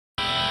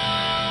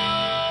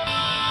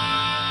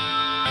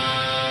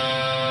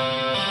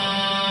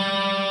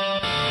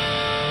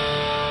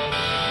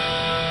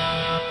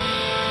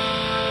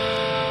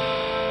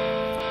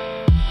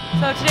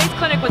So today's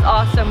clinic was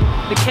awesome.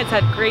 The kids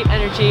had great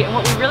energy, and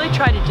what we really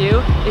try to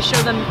do is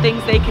show them things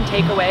they can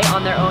take away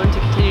on their own to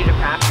continue to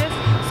practice.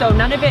 So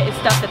none of it is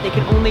stuff that they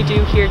can only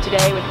do here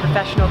today with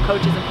professional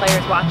coaches and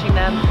players watching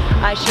them.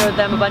 I showed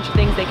them a bunch of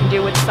things they can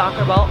do with the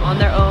soccer ball on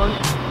their own.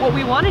 What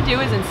we want to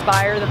do is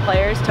inspire the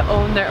players to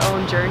own their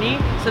own journey.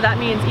 So that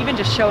means even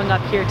just showing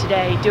up here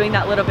today, doing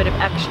that little bit of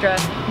extra,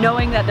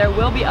 knowing that there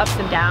will be ups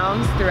and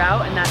downs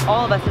throughout, and that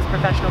all of us as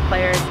professional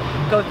players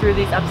go through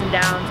these ups and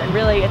downs. And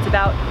really it's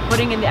about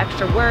putting in the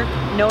extra work,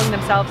 knowing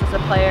themselves as a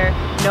player,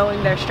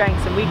 knowing their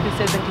strengths and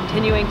weaknesses, and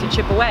continuing to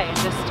chip away,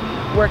 just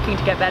working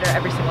to get better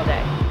every single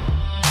day.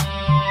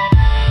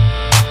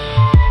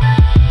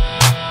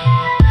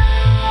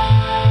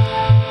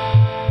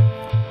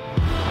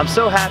 I'm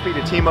so happy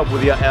to team up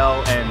with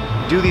Yael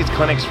and do these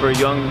clinics for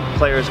young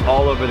players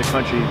all over the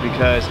country,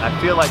 because I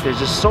feel like there's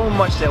just so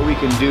much that we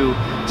can do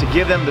to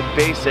give them the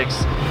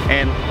basics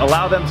and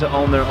allow them to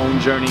own their own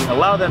journey,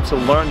 allow them to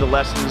learn the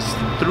lessons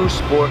through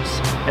sports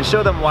and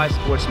show them why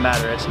sports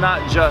matter. It's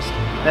not just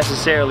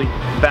necessarily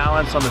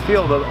balance on the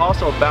field, but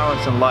also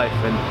balance in life.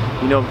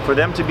 And you know, for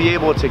them to be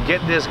able to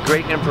get this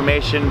great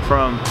information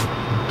from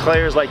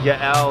players like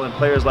Yael and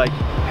players like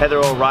Heather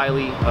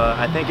O'Reilly,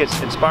 I think it's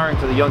inspiring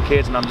for the young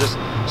kids, and I'm just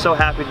so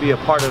happy to be a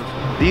part of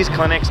these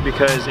clinics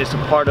because it's a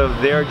part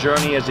of their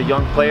journey as a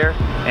young player,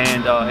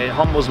 and it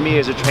humbles me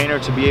as a trainer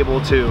to be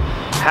able to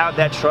have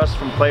that trust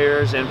from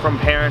players and from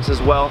parents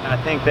as well. I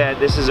think that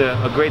this is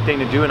a great thing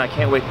to do, and I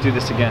can't wait to do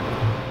this again.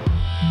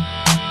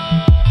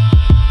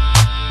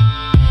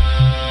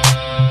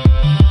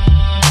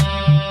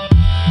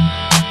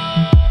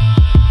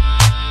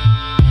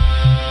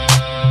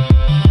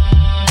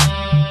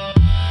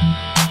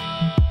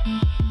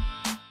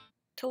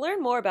 To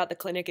learn more about the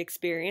clinic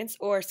experience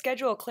or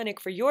schedule a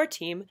clinic for your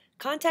team,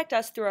 contact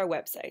us through our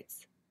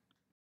websites.